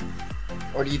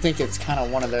 Or do you think it's kind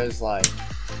of one of those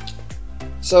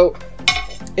So,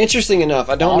 interesting enough,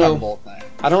 I don't know. Thing?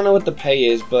 I don't know what the pay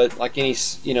is, but like any,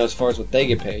 as far as what they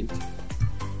get paid.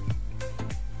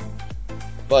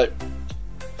 But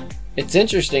it's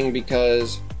interesting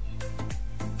because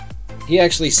he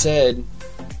actually said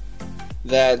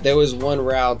that there was one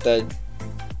route that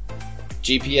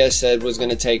GPS said was going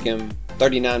to take him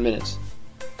 39 minutes.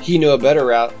 He knew a better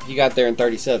route. He got there in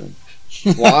 37.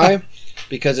 Why?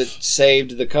 Because it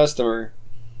saved the customer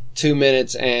 2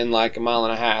 minutes and like a mile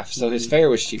and a half. So his fare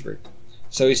was cheaper.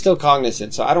 So he's still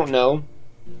cognizant. So I don't know.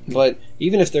 But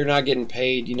even if they're not getting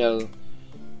paid,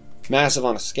 massive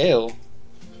on a scale,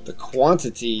 the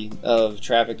quantity of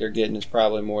traffic they're getting is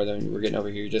probably more than we're getting over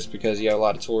here, just because you have a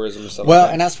lot of tourism and stuff like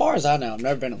that. And as far as I know, I've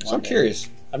never been to London. So I'm curious.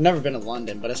 I've never been to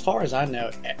London, but as far as I know,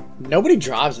 nobody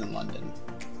drives in London.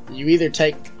 You either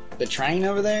take the train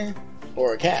over there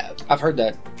or a cab. I've heard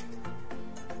that.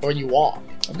 Or you walk.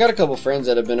 I've got a couple friends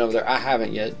that have been over there. I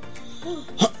haven't yet.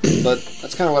 But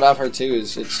that's kind of what I've heard too,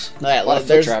 is it's a lot of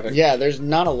foot traffic. Yeah, there's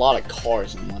not a lot of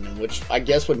cars in London, which I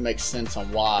guess would make sense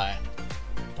on why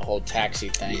the whole taxi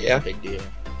thing is a big deal.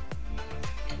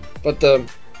 But the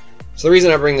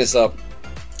reason I bring this up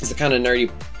is the kind of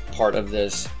nerdy part of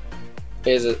this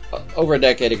over a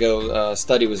decade ago, a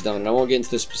study was done, and I won't get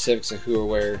into the specifics of who or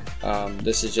where.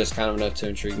 This is just kind of enough to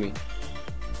intrigue me.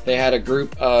 They had a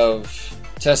group of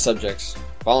test subjects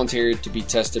volunteered to be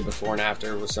tested before and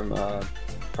after with some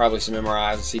probably some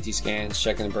MRIs and CT scans,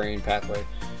 checking the brain pathway.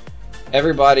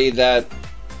 Everybody that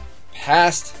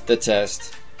passed the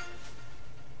test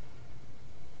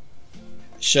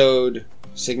showed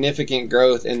significant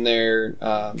growth in their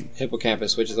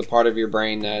hippocampus, which is a part of your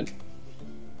brain that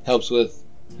helps with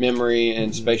memory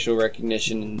and spatial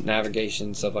recognition and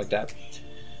navigation, stuff like that.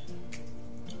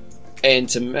 And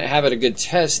to have it a good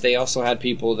test, they also had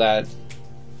people that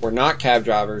were not cab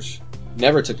drivers,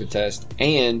 never took the test,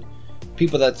 and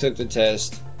people that took the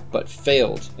test but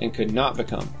failed and could not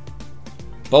become.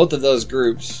 Both of those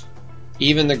groups,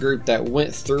 even the group that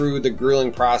went through the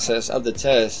grueling process of the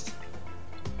test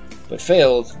but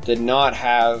failed, did not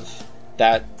have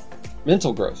that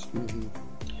mental growth. Mm-hmm.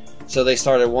 So they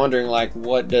started wondering, like,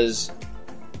 what does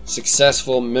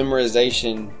successful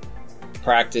memorization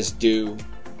practice do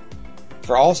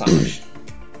for Alzheimer's?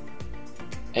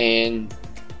 And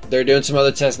they're doing some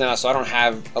other tests now, so I don't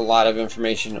have a lot of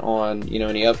information on,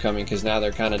 any upcoming, because now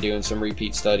they're kind of doing some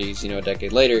repeat studies, a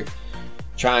decade later,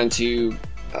 trying to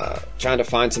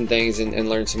find some things and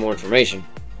learn some more information.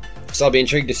 So I'll be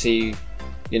intrigued to see,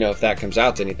 if that comes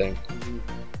out to anything. Mm-hmm.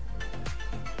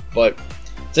 But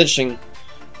it's interesting,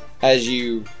 as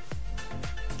you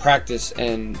practice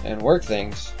and work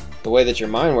things, the way that your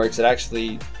mind works, it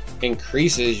actually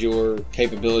increases your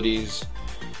capabilities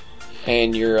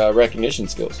and your recognition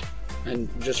skills. And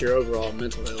just your overall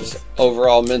mental health. Just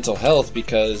overall mental health,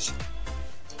 because,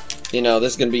 this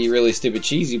is going to be really stupid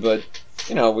cheesy, but,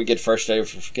 we get frustrated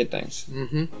if we forget things.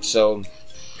 Mm-hmm. So,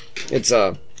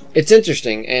 it's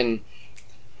interesting. And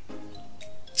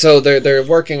so they're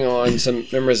working on some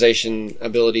memorization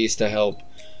abilities to help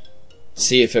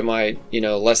see if it might,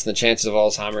 lessen the chances of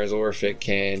Alzheimer's, or if it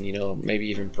can, maybe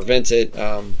even prevent it.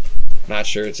 Not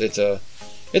sure. It's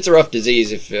a rough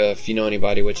disease if you know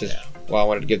anybody, which is why I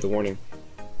wanted to give the warning.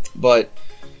 But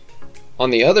on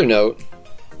the other note,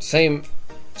 same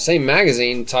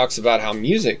magazine talks about how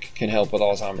music can help with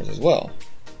Alzheimer's as well.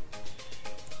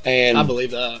 And I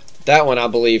believe that. That one I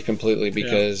believe completely,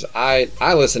 because I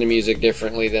listen to music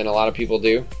differently than a lot of people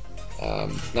do.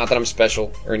 Not that I'm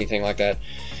special or anything like that,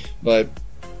 but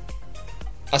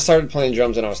I started playing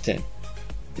drums when I was 10.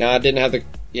 Now, I didn't have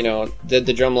did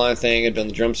the drumline thing, I'd done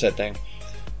the drum set thing.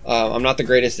 I'm not the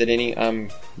greatest at any.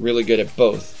 I'm really good at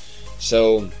both.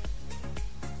 So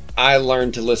I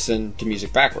learned to listen to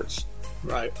music backwards.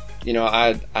 Right.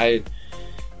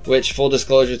 Which, full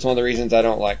disclosure, it's one of the reasons I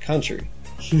don't like country.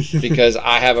 Because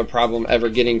I have a problem ever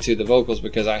getting to the vocals,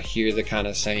 because I hear the kind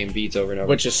of same beats over and over.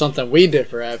 Which is something we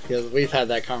differ at, because we've had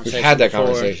that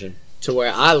conversation. To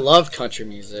where I love country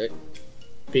music,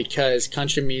 because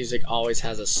country music always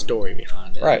has a story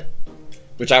behind it. Right.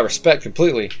 Which I respect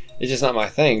completely. It's just not my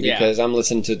thing, because I'm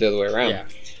listening to it the other way around. Yeah.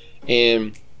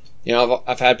 And,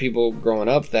 I've had people growing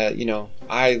up that,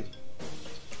 I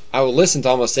will listen to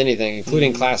almost anything,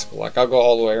 including classical. Like, I'll go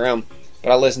all the way around.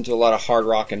 But I listen to a lot of hard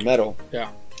rock and metal. Yeah.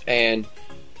 And,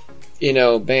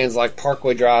 bands like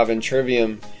Parkway Drive and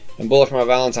Trivium and Bullet for My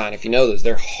Valentine, if you know those,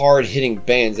 they're hard-hitting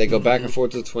bands. They go back and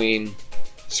forth between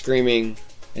screaming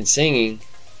and singing,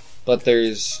 but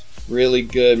there's really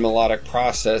good melodic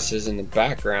processes in the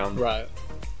background. Right.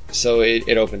 So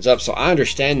it opens up. So I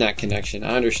understand that connection.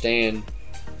 I understand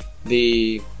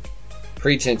the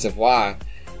pretense of why.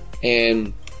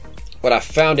 And what I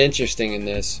found interesting in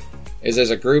this is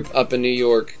there's a group up in New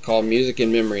York called Music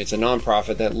and Memory. It's a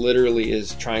nonprofit that literally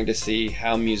is trying to see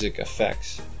how music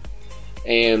affects.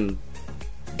 And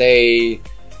they,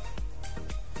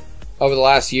 over the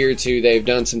last year or two, they've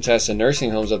done some tests in nursing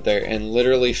homes up there and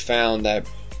literally found that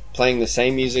playing the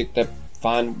same music that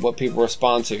find what people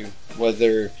respond to,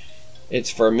 whether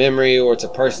it's for a memory or it's a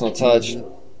personal touch,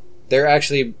 they're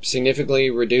actually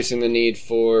significantly reducing the need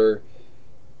for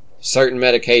certain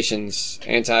medications,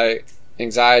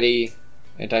 anti-anxiety,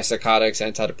 antipsychotics,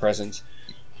 antidepressants,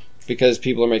 because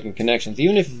people are making connections.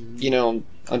 Even if,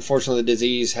 unfortunately the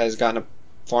disease has gotten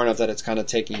far enough that it's kind of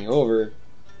taking over,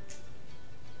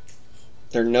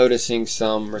 they're noticing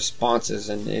some responses,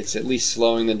 and it's at least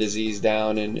slowing the disease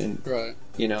down. And right.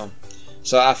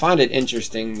 So I find it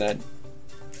interesting that,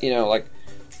 like,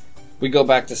 we go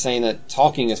back to saying that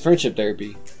talking is friendship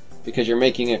therapy, because you're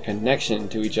making a connection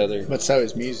to each other. But so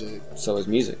is music. So is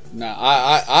music. No,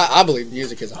 I believe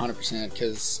music is 100%,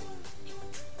 because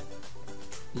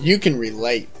you can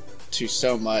relate to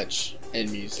so much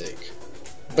in music.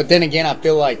 But then again, I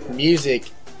feel like music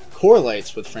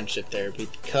correlates with friendship therapy,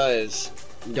 because,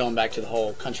 going back to the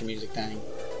whole country music thing,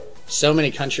 so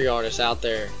many country artists out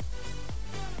there,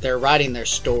 they're writing their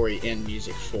story in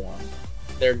music form.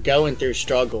 They're going through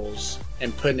struggles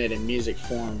and putting it in music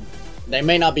form. They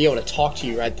may not be able to talk to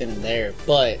you right then and there,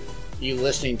 but you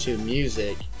listening to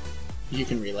music, you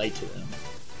can relate to them.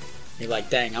 You're like,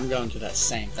 dang, I'm going through that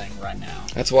same thing right now.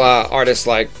 That's why artists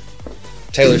like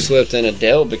Taylor Swift and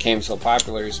Adele became so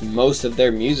popular, is most of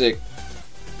their music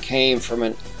came from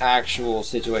an actual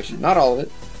situation. Not all of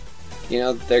it. You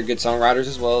know, they're good songwriters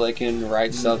as well. They can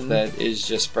write stuff that is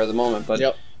just for the moment.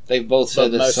 But they've both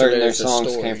said that certain of their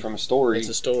songs came from a story. It's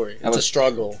a story. It's a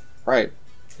struggle. Right.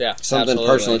 Yeah. Something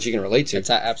personal that you can relate to.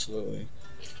 Absolutely.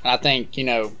 And I think, you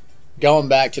know, going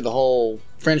back to the whole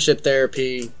friendship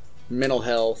therapy, mental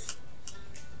health,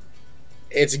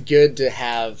 it's good to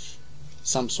have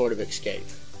some sort of escape.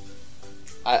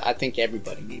 I think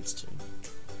everybody needs to.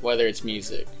 Whether it's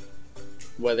music,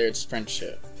 whether it's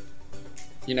friendship.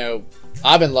 You know,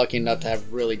 I've been lucky enough to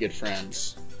have really good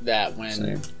friends that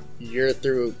when you're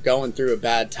going through a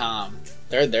bad time,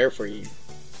 they're there for you.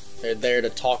 They're there to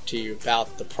talk to you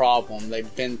about the problem.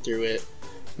 They've been through it.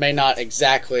 May not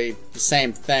exactly the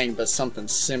same thing, but something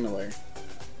similar.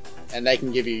 And they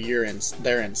can give you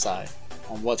their insight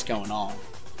on what's going on,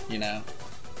 you know?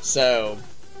 So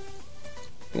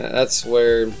yeah, that's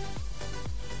where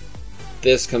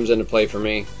this comes into play for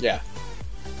me. Yeah.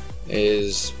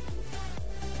 Is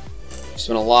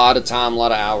spend a lot of time, a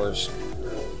lot of hours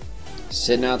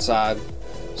sitting outside,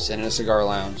 sitting in a cigar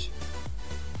lounge,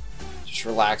 just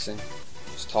relaxing,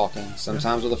 just talking.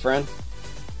 Sometimes with a friend,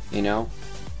 you know.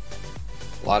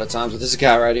 A lot of times with this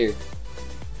guy right here.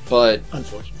 But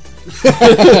unfortunately.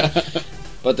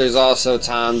 But there's also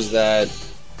times that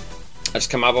I just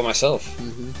come out by myself.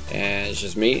 And it's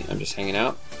just me. I'm just hanging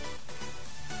out.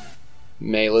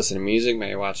 May listen to music,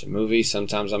 may watch a movie.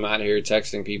 Sometimes I'm out here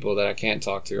texting people that I can't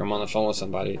talk to. I'm on the phone with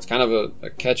somebody. It's kind of a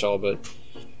catch-all, but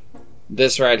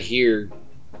this right here,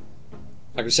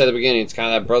 like we said at the beginning, it's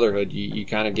kind of that brotherhood. You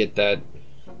kind of get that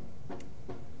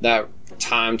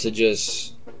time to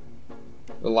just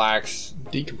relax,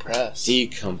 decompress.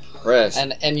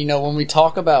 And you know, when we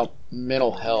talk about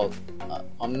mental health,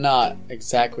 I'm not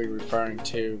exactly referring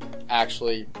to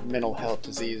actually mental health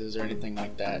diseases or anything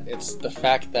like that. It's the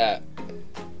fact that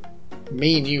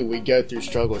me and you, we go through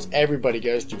struggles. Everybody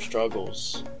goes through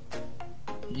struggles.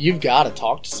 You've got to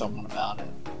talk to someone about it.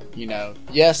 You know,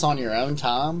 yes, on your own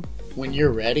time, when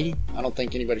you're ready. I don't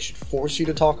think anybody should force you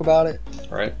to talk about it.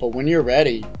 Right. But when you're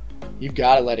ready, you've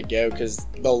got to let it go, because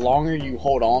the longer you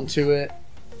hold on to it,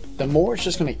 the more it's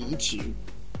just going to eat you.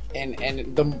 And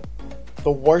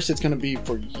the worse it's going to be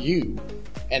for you.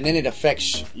 And then it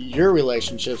affects your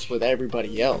relationships with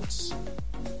everybody else.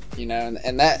 You know,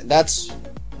 and that's...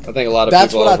 I think a lot of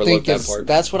people overlook that part.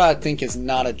 That's what I think is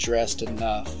not addressed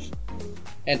enough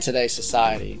in today's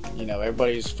society. You know,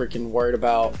 everybody's freaking worried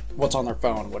about what's on their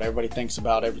phone, what everybody thinks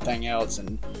about everything else,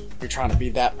 and you're trying to be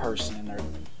that person. Or,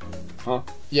 huh?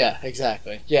 Yeah,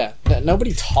 exactly. Yeah,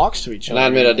 nobody talks to each other. And I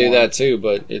admit anymore. I do that too,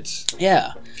 but it's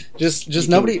just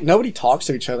nobody talks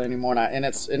to each other anymore, and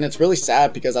it's really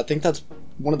sad, because I think that's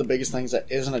one of the biggest things that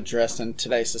isn't addressed in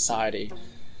today's society.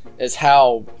 Is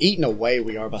how eaten away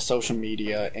we are by social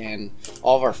media and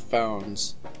all of our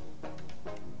phones.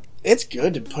 It's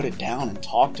good to put it down and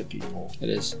talk to people. It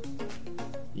is.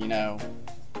 You know,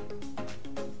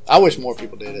 I wish more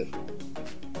people did it.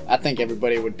 I think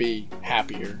everybody would be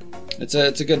happier. It's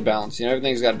a good balance. You know,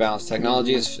 everything's got balance.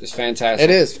 Technology is fantastic.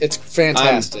 It is. It's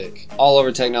fantastic. I'm all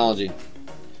over technology.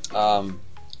 I've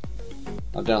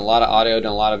done a lot of audio,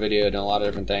 done a lot of video, done a lot of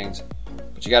different things.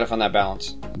 But you got to find that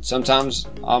balance. And sometimes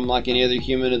I'm like any other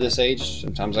human of this age.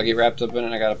 Sometimes I get wrapped up in it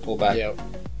and I got to pull back. Yep.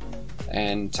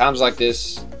 And times like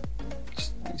this,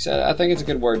 like I said, I think it's a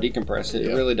good word, decompress. It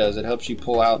really does. It helps you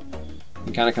pull out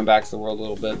and kind of come back to the world a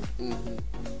little bit. Mm-hmm.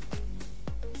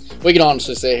 We can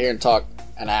honestly sit here and talk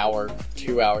an hour,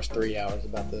 2 hours, 3 hours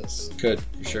about this. Could,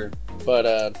 for sure.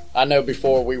 But I know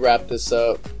before we wrap this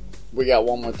up, we got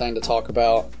one more thing to talk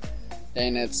about.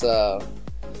 And it's a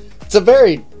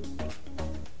very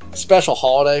special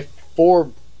holiday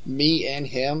for me and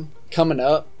him coming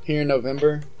up here in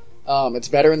November. It's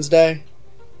Veterans Day,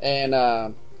 and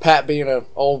Pat, being an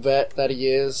old vet that he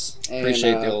is, and,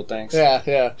 appreciate the old things.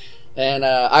 Yeah, and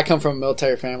I come from a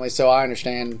military family, so I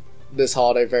understand this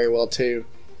holiday very well too.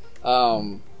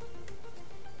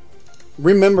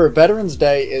 Remember, Veterans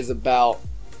Day is about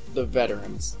the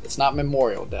veterans. It's not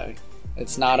Memorial Day.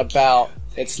 It's not about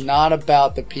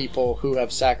the people who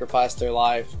have sacrificed their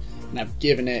life and have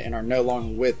given it and are no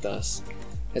longer with us.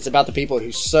 It's about the people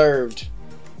who served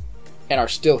and are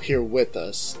still here with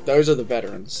us. Those are the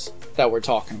veterans that we're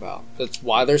talking about. That's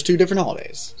why there's 2 different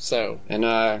holidays. So,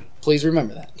 and please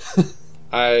remember that.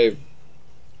 I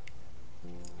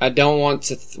don't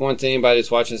want anybody that's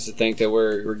watching this to think that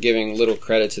we're giving little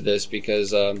credit to this, because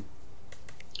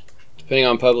depending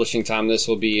on publishing time, this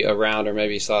will be around or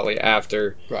maybe slightly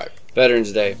after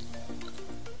Veterans Day.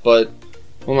 But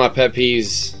one of my pet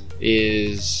peeves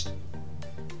is,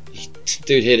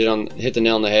 dude hit the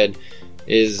nail on the head,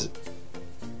 is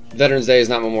Veterans Day is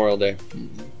not Memorial Day.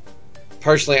 Mm-hmm.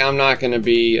 Personally, I'm not going to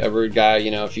be a rude guy,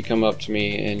 if you come up to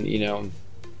me and,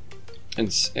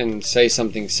 and say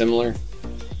something similar.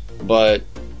 But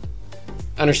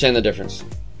I understand the difference.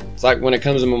 It's like when it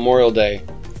comes to Memorial Day,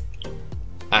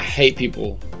 I hate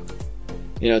people,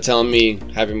 telling me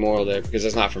Happy Memorial Day, because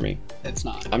that's not for me. It's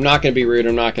not. I'm not going to be rude.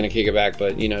 I'm not going to kick it back,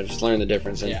 but, just learn the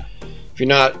difference. And if you're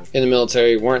not in the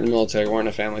military, weren't in the military, weren't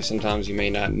in a family, sometimes you may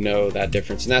not know that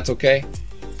difference, and that's okay.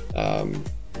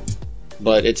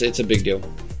 But it's a big deal.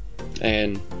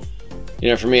 And,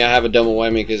 for me, I have a double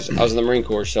whammy because I was in the Marine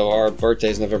Corps, so our birthday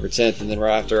is November 10th, and then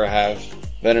right after I have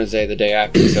Veterans Day the day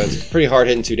after, so it's pretty hard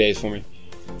hitting 2 days for me.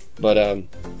 But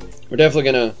we're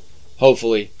definitely going to,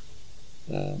 hopefully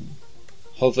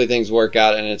things work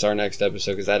out, and it's our next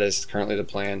episode, because that is currently the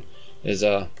plan. Is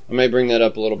I may bring that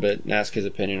up a little bit and ask his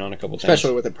opinion on a couple times.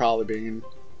 Especially with it probably being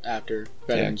after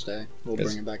Veterans Day. We'll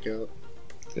bring it back up.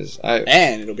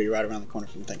 And it'll be right around the corner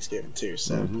from Thanksgiving, too.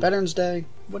 So, Veterans Day,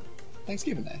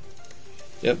 Thanksgiving Day.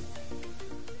 Yep.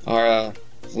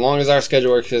 As long as our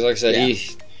schedule works, because like I said,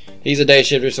 he's a day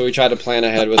shifter, so we try to plan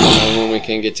ahead with him when we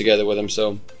can get together with him,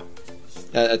 so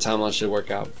that timeline should work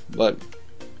out. But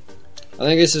I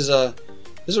think this is a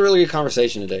really good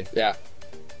conversation today. Yeah.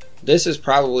 This is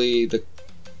probably the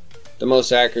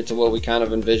most accurate to what we kind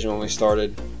of envisioned when we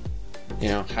started.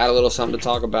 Had a little something to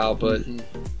talk about, but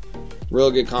real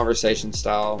good conversation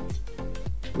style.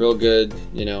 Real good,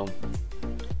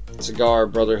 cigar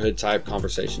brotherhood type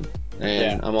conversation.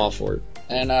 And I'm all for it.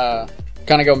 And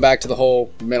kind of going back to the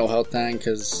whole mental health thing,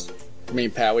 because me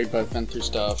and Pat, we've both been through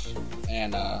stuff.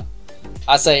 And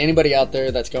I say anybody out there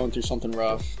that's going through something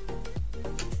rough,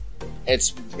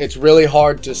 it's really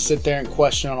hard to sit there and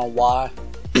question on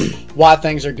why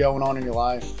things are going on in your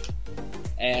life,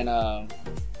 and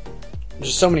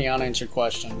there's so many unanswered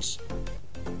questions.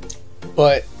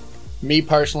 But me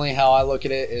personally, how I look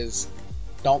at it is,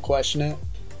 don't question it,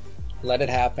 let it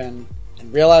happen,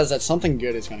 and realize that something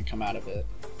good is going to come out of it.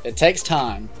 It takes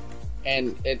time,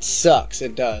 and it sucks,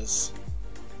 it does,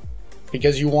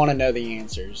 because you want to know the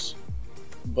answers.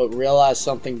 But realize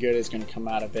something good is going to come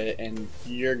out of it, and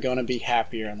you're going to be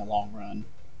happier in the long run.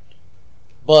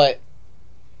 But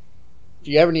if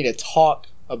you ever need to talk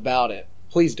about it,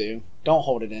 please do. Don't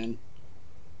hold it in.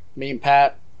 Me and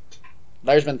Pat,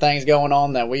 there's been things going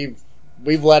on that we've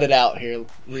let it out here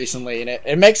recently, and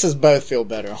it makes us both feel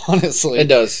better, honestly. It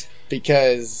does.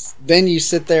 Because then you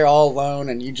sit there all alone,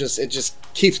 and it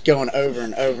just keeps going over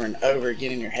and over and over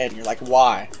again in your head, and you're like,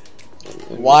 why?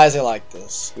 Why is it like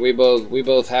this? We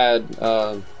both had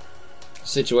a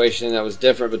situation that was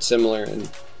different but similar, and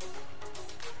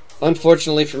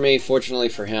unfortunately for me, fortunately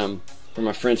for him, from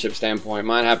a friendship standpoint,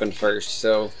 mine happened first.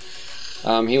 So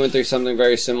he went through something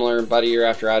very similar about a year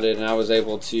after I did, and I was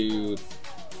able to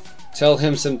tell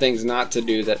him some things not to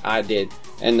do that I did.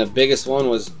 And the biggest one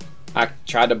was I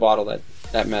tried to bottle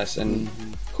that mess, and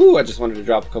I just wanted to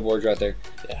drop a couple words right there.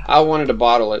 Yeah. I wanted to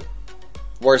bottle it.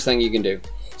 Worst thing you can do.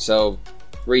 So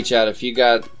reach out if you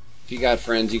got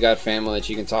friends, you got family that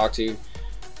you can talk to,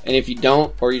 and if you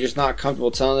don't, or you're just not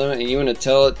comfortable telling them, and you want to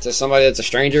tell it to somebody that's a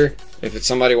stranger, if it's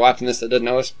somebody watching this that doesn't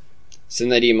know us,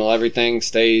 send that email. Everything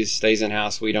stays in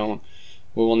house. We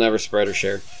will never spread or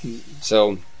share.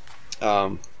 So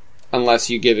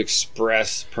unless you give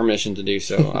express permission to do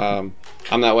so.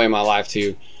 I'm that way in my life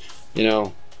too.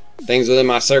 Things within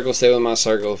my circle stay within my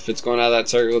circle. If it's going out of that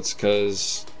circle, it's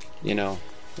because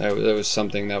there was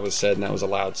something that was said and that was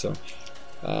allowed. So,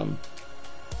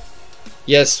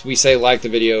 yes, we say like the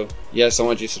video. Yes, I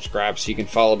want you to subscribe so you can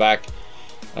follow back.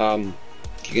 You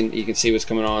can see what's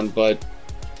coming on. But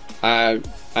I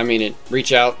mean it.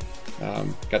 Reach out.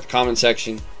 Got the comment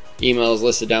section. Email is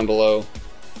listed down below.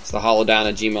 It's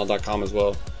theholodown@gmail.com as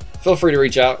well. Feel free to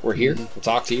reach out. We're here. We'll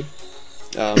talk to you.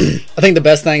 I think the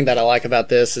best thing that I like about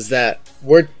this is that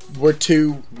we're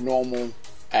two normal,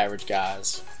 average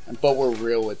guys, but we're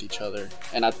real with each other,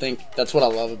 and I think that's what I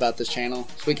love about this channel.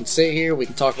 So we can sit here, we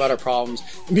can talk about our problems,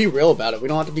 and be real about it. We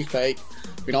don't have to be fake.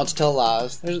 We don't have to tell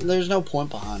lies. There's no point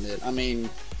behind it. I mean,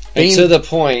 and to the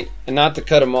point, and not to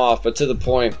cut them off, but to the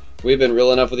point, we've been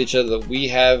real enough with each other that we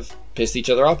have pissed each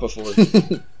other off before.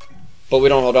 but we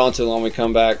don't hold on too long. We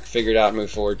come back, figure it out, and move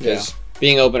forward. Because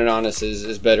being open and honest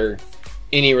is better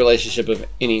any relationship of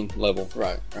any level.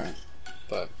 Right.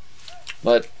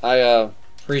 But I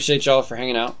appreciate y'all for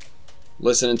hanging out,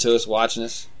 listening to us, watching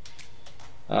us.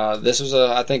 I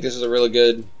think this was a really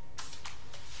good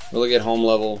home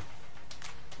level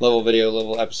video,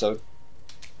 level episode.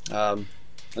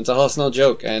 It's a hustle, no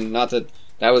joke, and not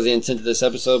that was the intent of this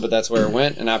episode, but that's where it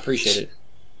went, and I appreciate it.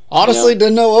 Honestly,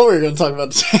 didn't know what we were going to talk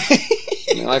about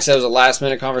today. Like I said, it was a last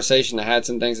minute conversation. I had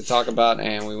some things to talk about,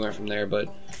 and we went from there. But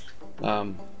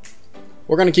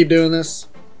we're going to keep doing this,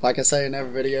 like I say in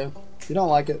every video. If you don't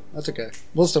like it, that's okay.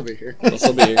 We'll still be here.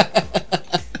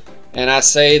 And I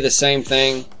say the same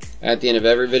thing at the end of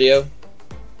every video.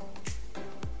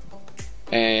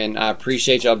 And I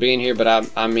appreciate y'all being here, but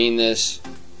I mean this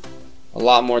a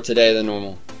lot more today than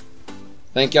normal.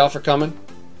 Thank y'all for coming.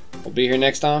 We'll be here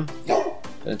next time. But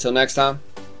until next time,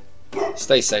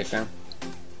 stay safe, fam.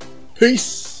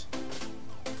 Peace.